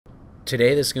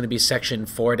Today this is going to be section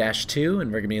 4-2,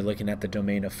 and we're going to be looking at the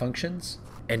domain of functions.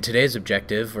 And today's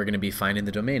objective, we're going to be finding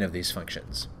the domain of these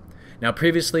functions. Now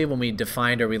previously when we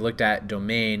defined or we looked at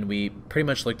domain, we pretty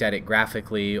much looked at it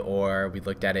graphically, or we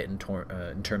looked at it in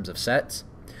terms of sets.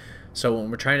 So when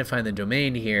we're trying to find the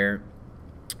domain here,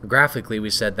 graphically we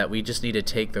said that we just need to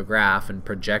take the graph and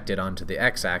project it onto the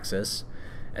x-axis,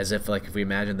 as if like if we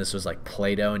imagine this was like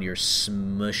Play-Doh and you're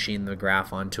smushing the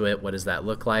graph onto it, what does that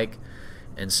look like?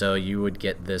 And so you would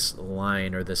get this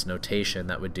line or this notation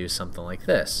that would do something like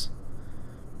this,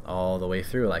 all the way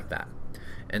through like that.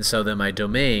 And so then my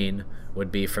domain would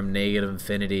be from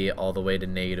 -infinity all the way to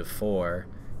 -4,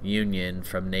 union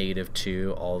from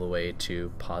 -2 all the way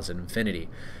to +infinity.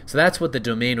 So that's what the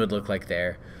domain would look like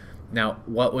there. Now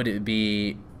what would it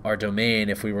be our domain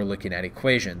if we were looking at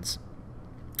equations?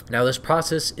 Now this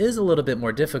process is a little bit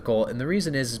more difficult, and the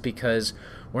reason is because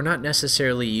we're not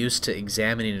necessarily used to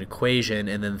examining an equation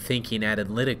and then thinking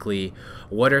analytically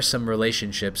what are some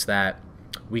relationships that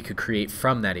we could create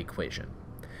from that equation.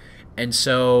 And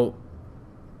so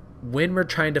when we're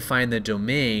trying to find the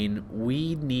domain,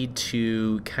 we need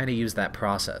to kind of use that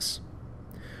process.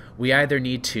 We either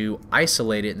need to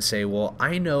isolate it and say, well,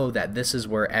 I know that this is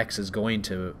where x is going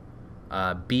to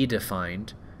be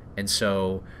defined, and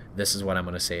so this is what I'm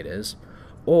going to say it is.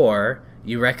 Or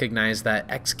you recognize that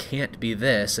x can't be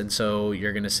this, and so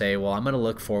you're going to say, well, I'm going to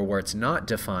look for where it's not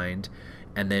defined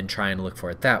and then try and look for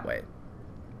it that way.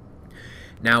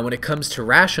 Now when it comes to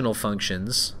rational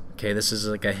functions, okay, this is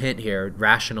like a hint here.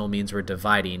 Rational means we're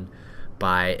dividing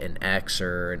by an x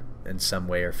or in some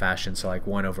way or fashion, so like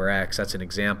 1 over x, that's an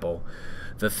example.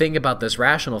 The thing about this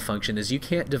rational function is you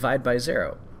can't divide by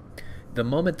 0. The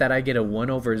moment that I get a 1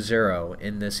 over 0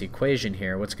 in this equation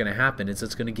here, what's going to happen is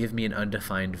it's going to give me an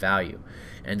undefined value.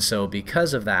 And so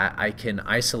because of that, I can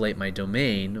isolate my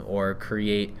domain or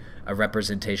create a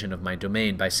representation of my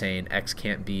domain by saying x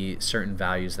can't be certain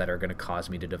values that are going to cause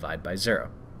me to divide by 0.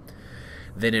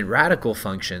 Then in radical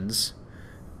functions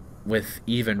with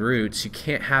even roots, you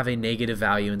can't have a negative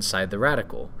value inside the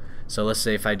radical. So let's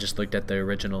say if I just looked at the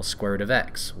original square root of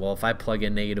x. Well, if I plug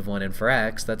in -1 in for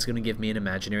x, that's going to give me an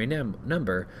imaginary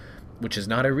number, which is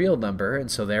not a real number,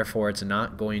 and so therefore it's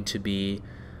not going to be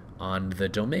on the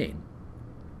domain,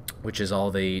 which is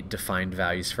all the defined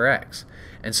values for x.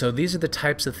 And so these are the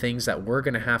types of things that we're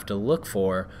going to have to look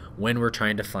for when we're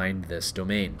trying to find this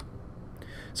domain.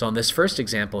 So on this first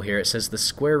example here, it says the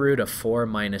square root of 4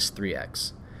 minus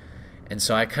 3x. And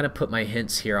so I kind of put my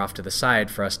hints here off to the side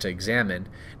for us to examine.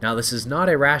 Now this is not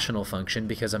a rational function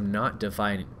because I'm not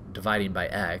dividing by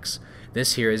x.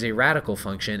 This here is a radical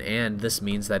function, and this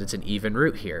means that it's an even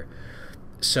root here.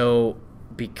 So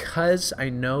because I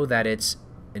know that it's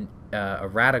a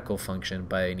radical function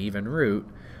by an even root,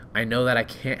 I know that I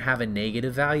can't have a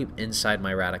negative value inside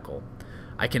my radical.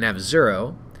 I can have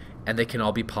 0, and they can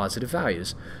all be positive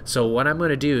values. So what I'm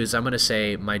going to do is I'm going to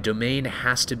say my domain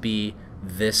has to be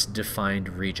this defined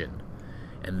region,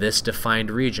 and this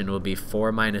defined region will be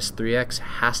 4 minus 3x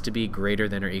has to be greater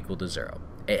than or equal to 0.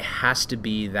 It has to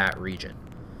be that region.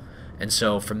 And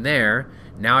so from there,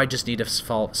 now I just need to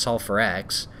solve for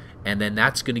x, and then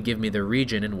that's going to give me the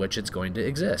region in which it's going to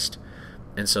exist.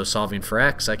 And so solving for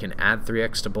x, I can add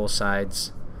 3x to both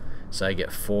sides, so I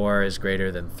get 4 is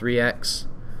greater than 3x,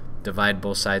 divide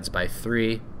both sides by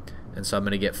 3, and so I'm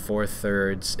going to get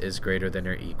 4/3 is greater than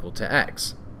or equal to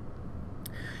x.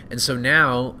 And so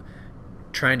now,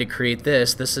 trying to create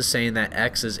this is saying that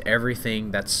x is everything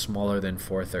that's smaller than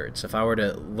 4/3. If I were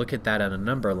to look at that on a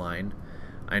number line,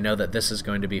 I know that this is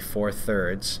going to be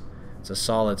 4/3. It's a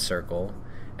solid circle,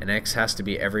 and x has to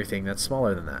be everything that's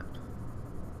smaller than that.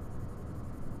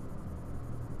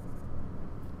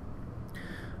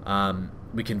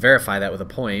 We can verify that with a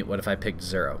point. What if I picked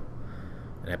 0?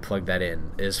 And I plug that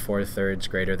in. Is 4/3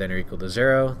 greater than or equal to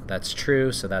 0? That's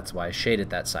true, so that's why I shaded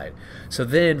that side. So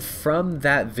then from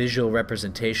that visual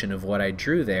representation of what I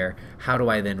drew there, how do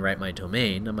I then write my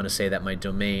domain? I'm going to say that my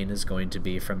domain is going to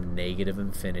be from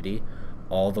 -infinity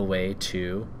all the way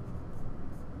to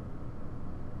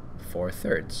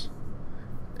 4/3.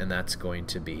 And that's going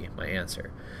to be my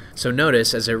answer. So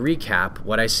notice, as a recap,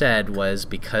 what I said was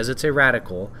because it's a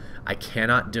radical, I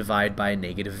cannot divide by a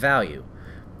negative value.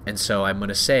 And so I'm going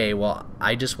to say, well,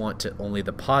 I just want to only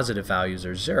the positive values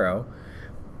are 0.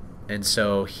 And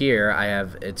so here I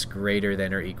have it's greater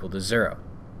than or equal to 0.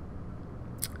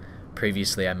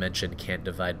 Previously I mentioned can't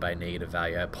divide by a negative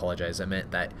value. I apologize. I meant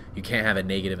that you can't have a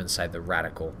negative inside the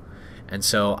radical. And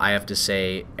so I have to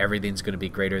say everything's going to be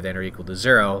greater than or equal to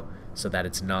 0 so that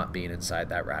it's not being inside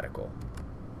that radical.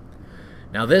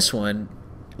 Now this one,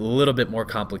 a little bit more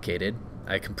complicated.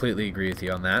 I completely agree with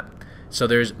you on that. So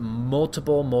there's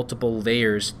multiple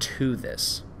layers to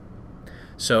this.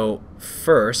 So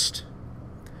first,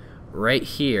 right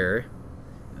here,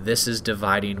 this is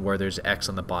dividing where there's x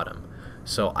on the bottom.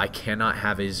 So I cannot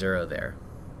have a 0 there.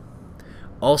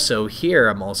 Also here,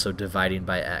 I'm also dividing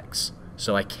by x.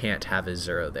 So I can't have a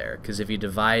 0 there. Because if you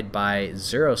divide by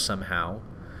 0 somehow,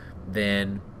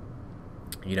 then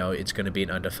it's going to be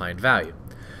an undefined value.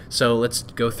 So let's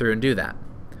go through and do that.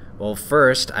 Well,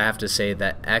 first I have to say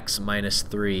that x minus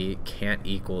 3 can't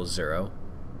equal 0,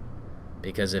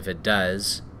 because if it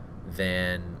does,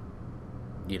 then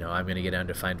I'm going to get an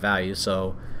undefined value.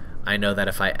 So I know that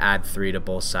if I add 3 to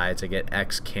both sides, I get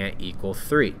x can't equal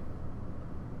 3.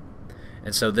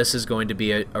 And so this is going to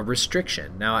be a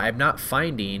restriction. Now I'm not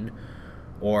finding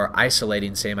or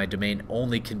isolating, say my domain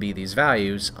only can be these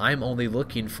values. I'm only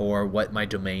looking for what my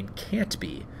domain can't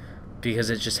be,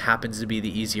 because it just happens to be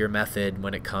the easier method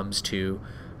when it comes to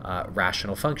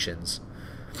rational functions.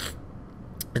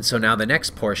 And so now the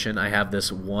next portion, I have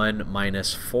this 1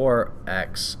 minus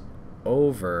 4x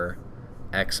over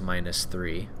x minus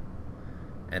 3,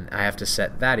 and I have to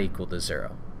set that equal to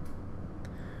 0.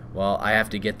 Well, I have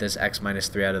to get this x minus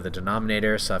 3 out of the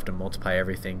denominator, so I have to multiply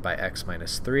everything by x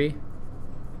minus 3.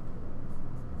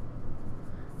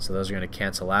 So those are going to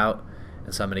cancel out.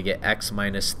 And so I'm going to get x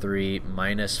minus 3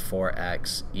 minus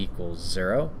 4x equals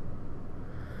 0.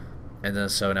 And then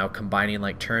so now combining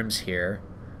like terms here,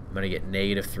 I'm going to get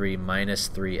negative 3 minus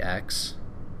 3x.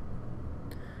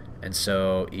 And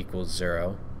so equals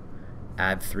 0.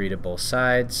 Add 3 to both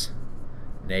sides.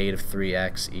 Negative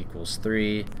 3x equals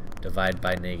 3. Divide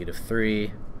by negative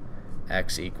 3.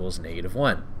 X equals negative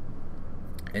 1.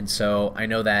 And so I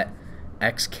know that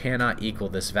x cannot equal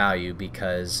this value,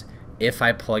 because if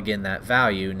I plug in that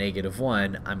value, negative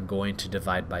 1, I'm going to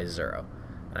divide by 0.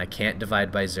 And I can't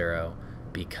divide by 0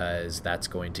 because that's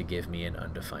going to give me an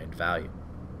undefined value.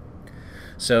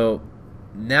 So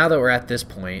now that we're at this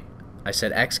point, I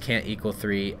said x can't equal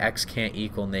 3, x can't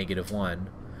equal negative 1.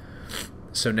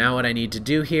 So now what I need to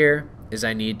do here is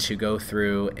I need to go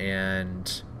through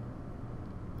and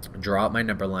draw out my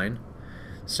number line.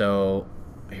 So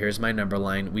here's my number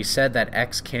line. We said that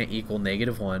x can't equal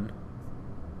negative 1.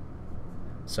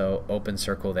 So open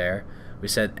circle there. We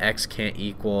said x can't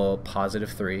equal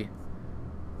positive 3.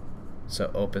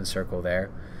 So open circle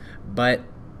there. But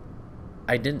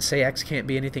I didn't say x can't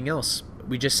be anything else.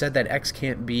 We just said that x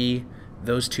can't be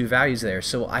those two values there.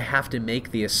 So I have to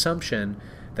make the assumption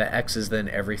that x is then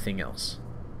everything else.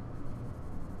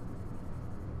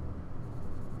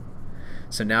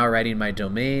 So now writing my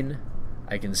domain,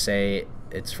 I can say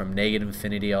it's from negative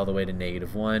infinity all the way to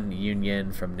negative 1,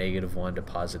 union from negative 1 to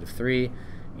positive 3,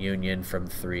 union from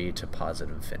 3 to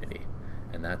positive infinity.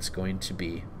 And that's going to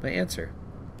be my answer.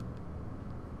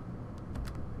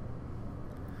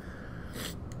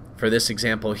 For this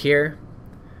example here,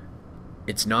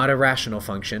 it's not a rational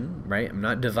function, right? I'm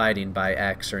not dividing by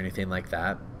x or anything like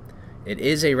that. It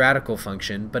is a radical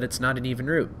function, but it's not an even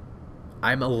root.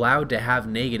 I'm allowed to have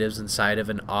negatives inside of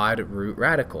an odd root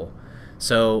radical.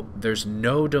 So there's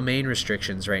no domain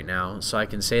restrictions right now, so I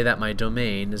can say that my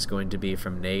domain is going to be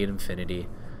from negative infinity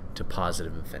to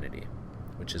positive infinity,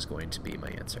 which is going to be my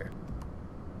answer.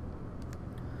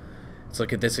 Let's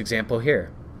look at this example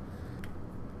here.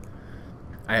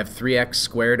 I have 3x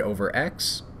squared over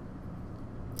x.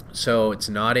 So it's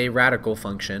not a radical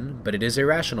function, but it is a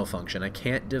rational function. I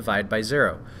can't divide by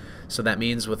 0. So that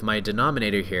means with my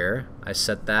denominator here, I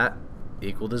set that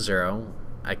equal to 0.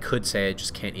 I could say I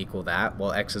just can't equal that.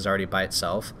 Well, x is already by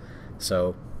itself.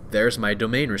 So there's my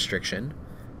domain restriction.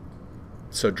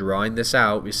 So drawing this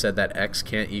out, we said that x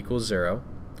can't equal 0.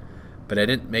 But I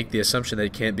didn't make the assumption that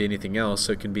it can't be anything else,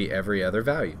 so it can be every other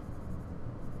value.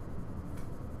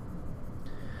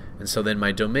 And so then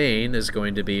my domain is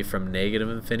going to be from negative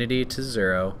infinity to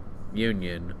 0,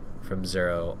 union from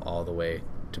 0 all the way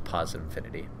to positive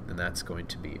infinity. And that's going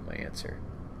to be my answer.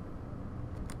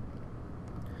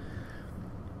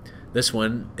 This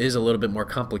one is a little bit more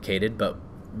complicated, but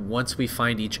once we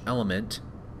find each element,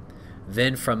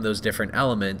 then from those different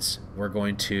elements, we're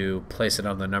going to place it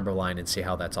on the number line and see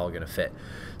how that's all going to fit.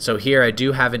 So here I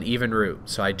do have an even root,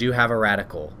 so I do have a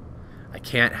radical. I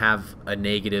can't have a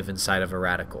negative inside of a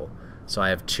radical. So I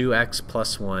have 2x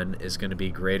plus 1 is going to be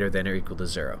greater than or equal to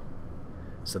 0.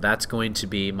 So that's going to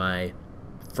be my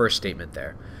first statement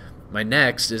there. My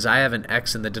next is I have an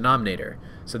x in the denominator.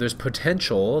 So there's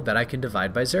potential that I can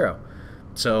divide by 0.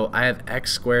 So I have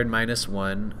x squared minus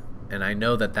 1, and I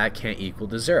know that that can't equal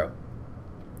to 0.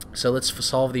 So let's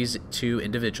solve these two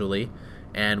individually,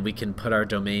 and we can put our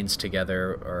domains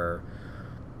together, or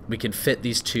we can fit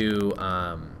these two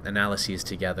analyses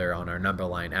together on our number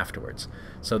line afterwards.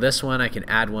 So this one, I can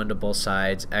add 1 to both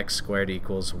sides. X squared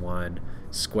equals 1.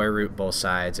 Square root both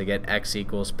sides. I get x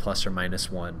equals plus or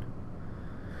minus 1.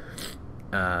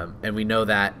 And we know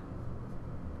that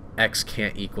x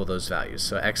can't equal those values.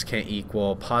 So x can't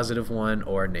equal positive 1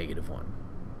 or negative 1.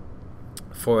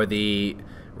 For the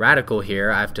radical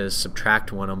here, I have to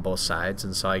subtract 1 on both sides,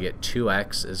 and so I get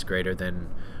 2x is greater than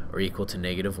or equal to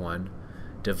negative 1.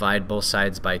 Divide both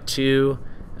sides by 2,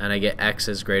 and I get x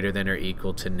is greater than or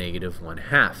equal to negative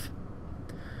 1/2.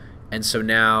 And so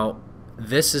now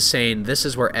this is saying this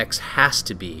is where x has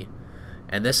to be,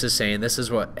 and this is saying this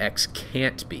is what x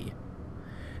can't be.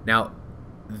 Now,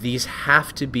 these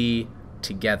have to be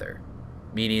together,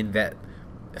 meaning that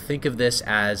think of this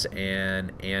as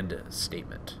an and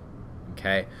statement.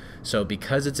 Okay? So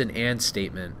because it's an and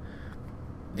statement,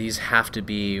 these have to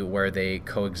be where they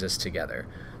coexist together.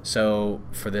 So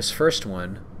for this first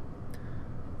one,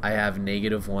 I have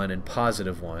negative 1 and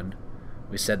positive 1.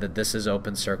 We said that this is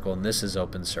open circle and this is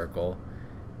open circle,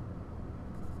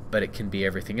 but it can be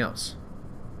everything else.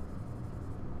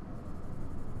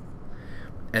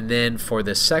 And then for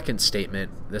the second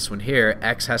statement, this one here,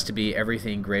 x has to be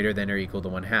everything greater than or equal to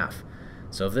 1/2.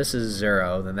 So if this is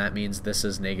 0, then that means this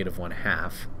is negative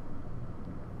 1/2.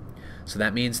 So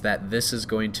that means that this is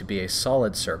going to be a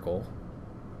solid circle,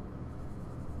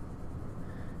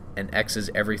 and x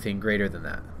is everything greater than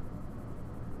that.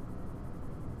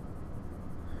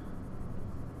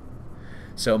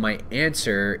 So my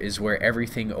answer is where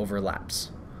everything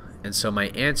overlaps. And so my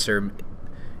answer,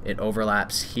 it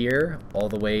overlaps here all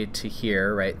the way to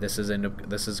here, right? This is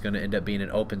going to end up being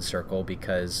an open circle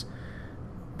because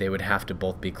they would have to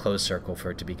both be closed circle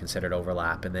for it to be considered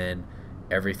overlap, and then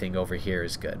everything over here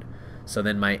is good. So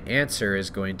then my answer is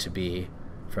going to be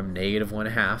from negative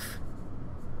 1/2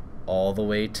 all the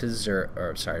way to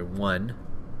 1,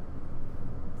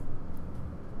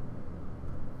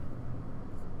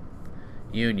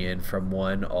 union from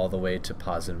 1 all the way to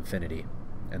positive infinity,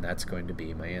 and that's going to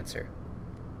be my answer.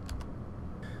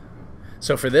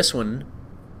 So for this one,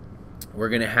 we're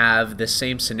going to have this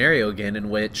same scenario again, in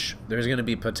which there's going to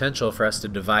be potential for us to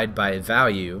divide by a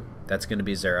value that's going to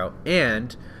be 0,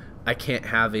 and I can't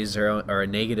have a 0 or a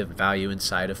negative value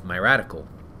inside of my radical.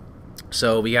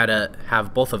 So we got to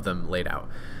have both of them laid out.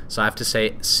 So I have to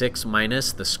say 6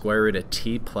 minus the square root of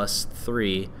t plus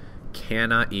 3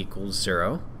 cannot equal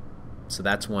 0. So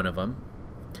that's one of them.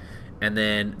 And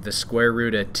then the square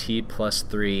root of t plus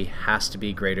 3 has to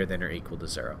be greater than or equal to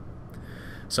 0.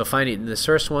 So finding this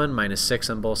first one, minus 6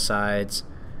 on both sides,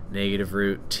 negative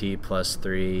root t plus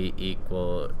 3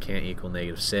 can't equal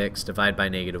negative 6. Divide by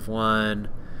negative 1.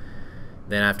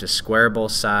 Then I have to square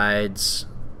both sides,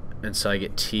 and so I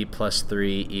get t plus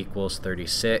 3 equals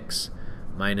 36.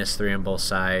 Minus 3 on both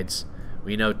sides.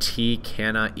 We know t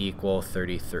cannot equal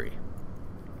 33,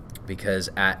 because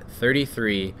at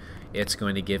 33 it's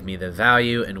going to give me the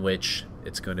value in which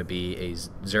it's going to be a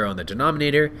 0 in the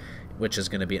denominator, which is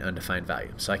going to be an undefined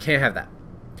value. So I can't have that.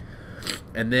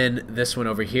 And then this one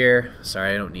over here,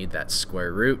 sorry, I don't need that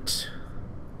square root,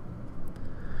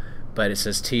 but it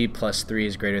says t plus 3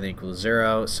 is greater than or equal to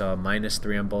 0, so minus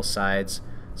 3 on both sides.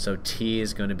 So t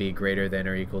is going to be greater than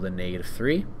or equal to negative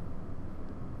 3.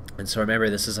 And so remember,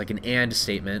 this is like an and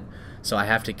statement, so I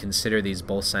have to consider these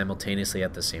both simultaneously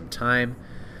at the same time.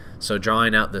 So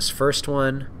drawing out this first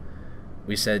one,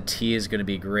 we said t is going to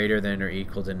be greater than or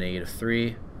equal to negative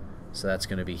 3. So that's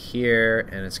going to be here,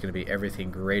 and it's going to be everything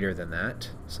greater than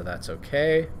that. So that's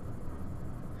okay.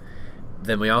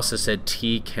 Then we also said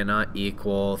t cannot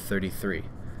equal 33.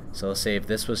 So let's say if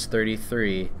this was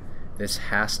 33, this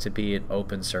has to be an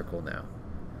open circle now.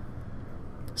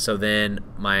 So then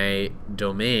my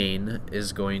domain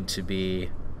is going to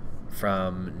be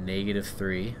from negative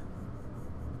 3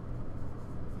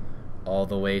 all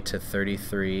the way to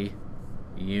 33,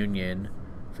 union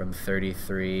from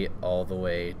 33 all the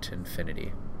way to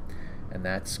infinity. And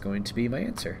that's going to be my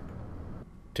answer.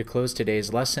 To close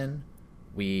today's lesson,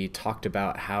 we talked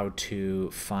about how to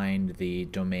find the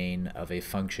domain of a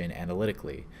function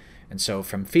analytically. And so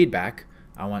from feedback,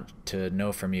 I want to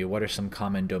know from you, what are some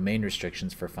common domain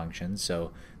restrictions for functions?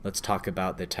 So let's talk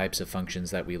about the types of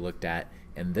functions that we looked at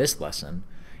in this lesson.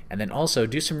 And then also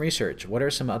do some research. What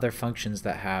are some other functions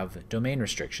that have domain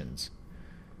restrictions?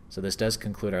 So this does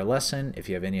conclude our lesson. If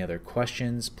you have any other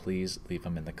questions, please leave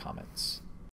them in the comments.